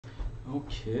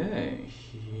Okay,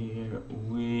 here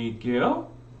we go.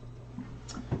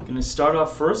 Gonna start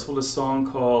off first with a song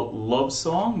called Love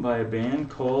Song by a band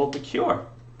called The Cure.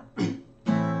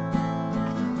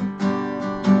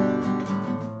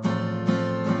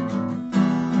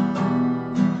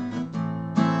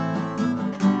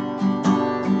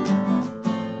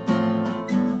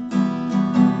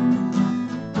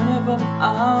 Whenever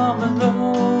I'm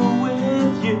alone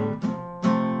with you,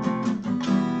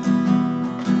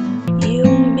 you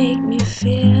make me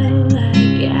feel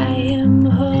like I am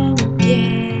home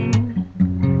again.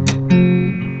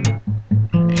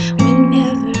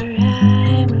 Whenever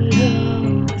I'm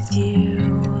alone with you,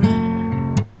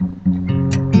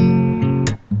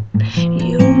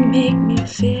 you make me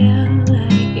feel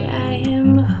like I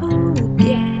am home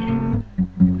again.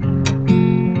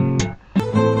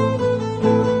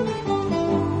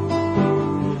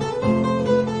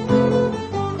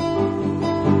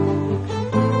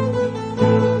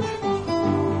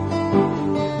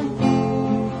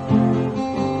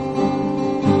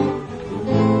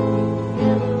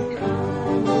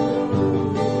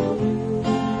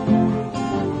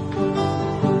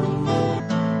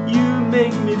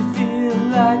 make me feel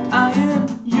like I am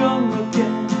young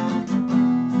again.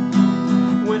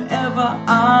 Whenever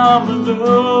I'm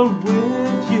alone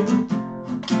with you,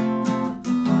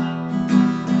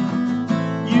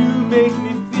 you make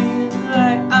me feel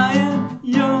like I am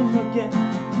young again.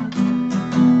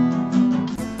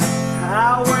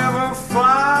 However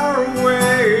far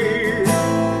away,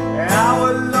 I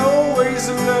will always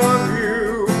love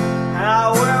you.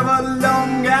 However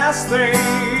long I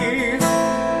stay,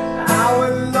 I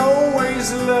will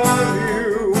always love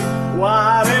you.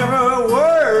 Whatever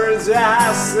words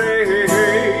I say,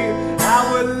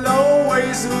 I will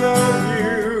always love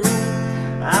you.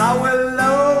 I will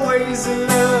always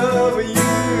love you.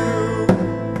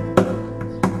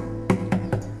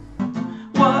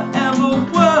 Whatever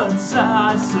words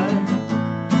I say,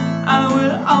 I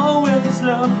will always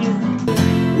love you.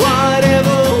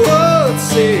 Whatever words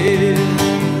said,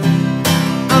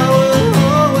 I will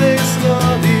always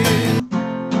love you.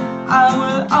 I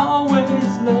will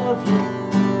always love you.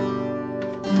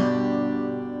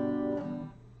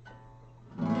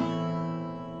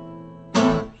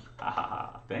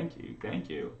 Thank you, thank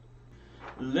you.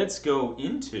 Let's go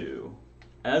into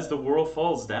As the World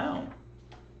Falls Down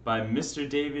by Mr.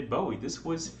 David Bowie. This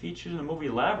was featured in the movie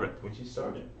Labyrinth, which he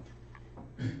started.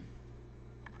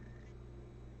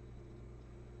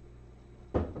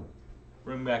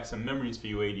 Bring back some memories for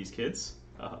you 80s kids.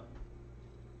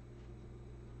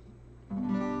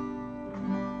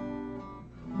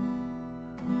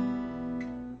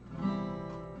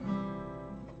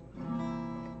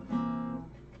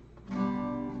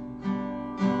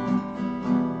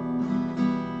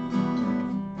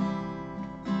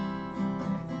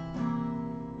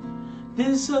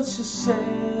 There's such a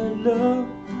sad look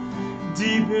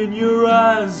deep in your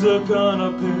eyes, a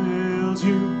gonna pills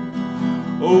you.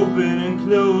 Open and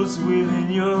close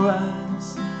within your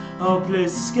eyes, I'll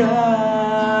place the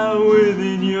sky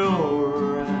within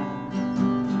your eyes.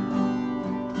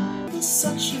 There's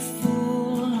such a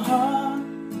full heart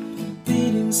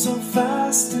beating so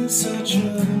fast in search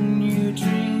of new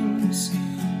dreams.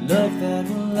 Love that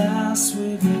will last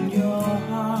within your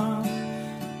heart.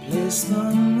 Place the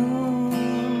moon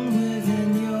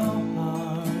within your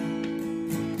heart.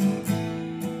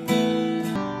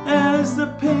 As the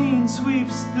pain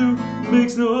sweeps through,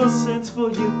 makes no sense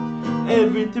for you.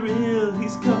 Every thrill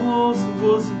he's caused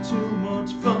wasn't too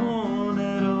much fun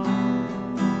at all.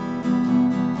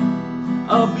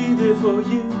 I'll be there for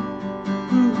you,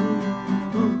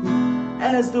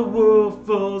 as the world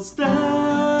falls down,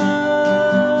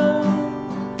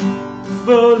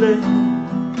 falling.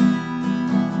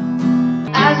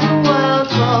 As the world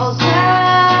falls down,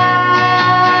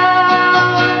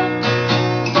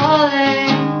 falling,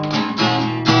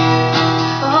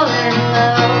 falling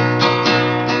low.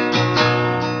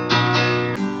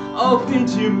 I'll paint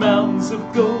you mountains of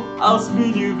gold, I'll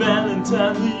spin you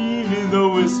Valentine, even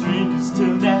though we're strangers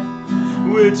till now.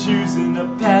 We're choosing a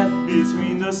path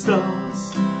between the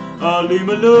stars. I'll leave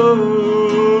my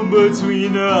love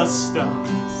between the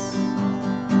stars.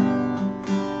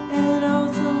 And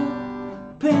although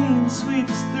pain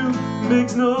sweeps through,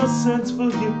 makes no sense for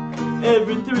you.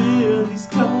 Every thrill he's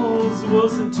caused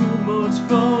wasn't too much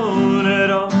fun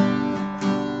at all.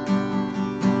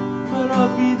 But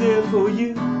I'll be there for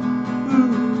you.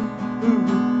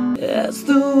 As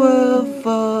the world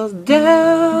falls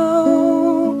down,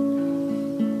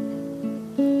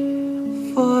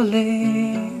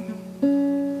 falling.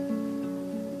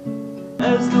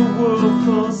 As the world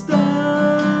falls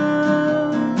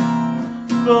down,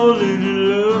 falling in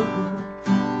love,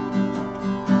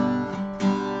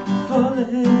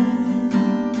 falling,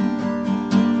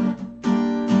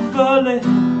 falling.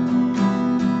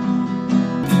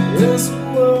 As the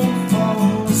world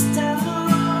falls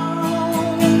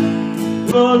down,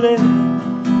 Falling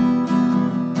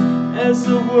as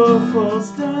the world falls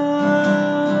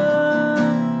down,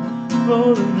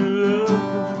 falling in love.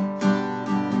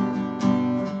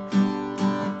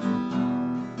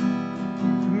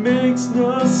 Makes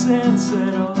no sense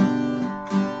at all.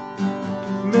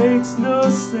 Makes no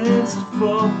sense to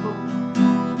fall.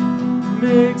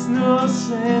 Makes no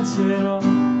sense at all.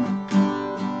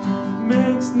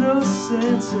 Makes no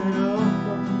sense at all.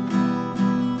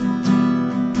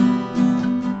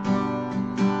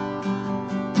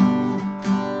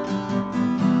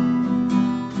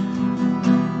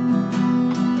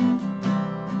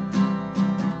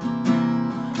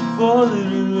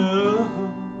 Falling in love.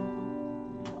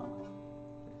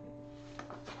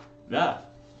 That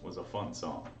was a fun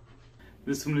song.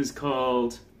 This one is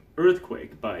called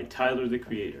Earthquake by Tyler the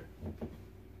Creator.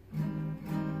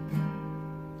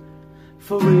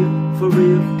 For real, for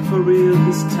real, for real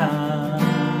this time.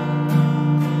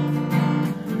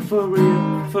 For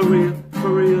real, for real,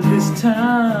 for real this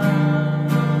time.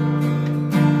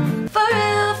 For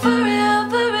real, for real,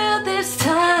 for real this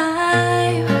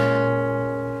time.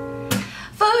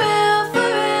 For real, for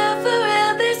real, for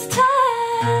real this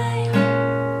time.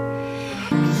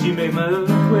 'Cause you made my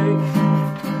earthquake.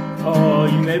 Oh,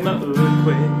 you made my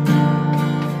earthquake.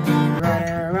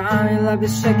 Running around, your love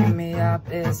is shaking me up,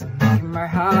 it's making my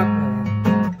heart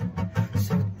break.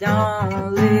 So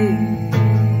don't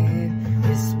leave,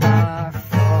 it's my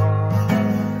fault.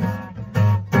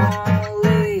 Don't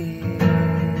leave,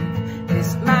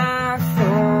 it's my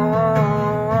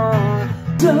fault.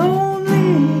 Don't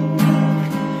leave,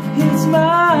 it's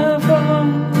my fault.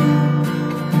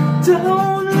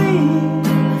 Don't leave,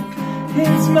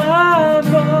 it's my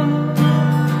fault.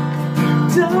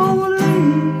 Don't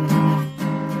leave,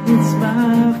 it's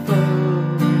my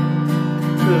fault.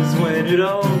 'Cause when it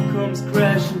all comes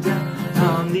crashing down,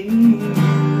 I'll need you.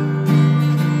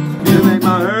 You make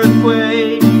my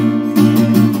earthquake.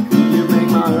 You make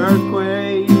my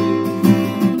earthquake.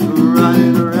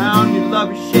 Running around, your love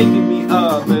is shaking me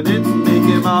up, and it's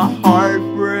making my heart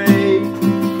break.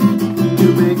 You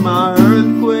make my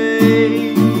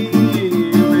earthquake.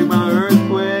 You make my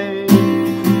earthquake.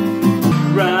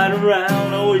 Right around,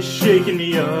 always shaking me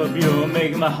up, you're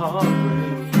making my heart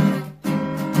break.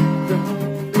 Don't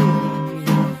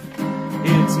leave,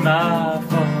 it's my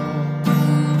fault.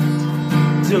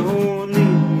 Don't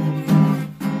leave,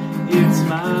 it's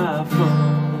my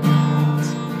fault.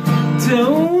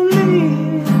 Don't leave,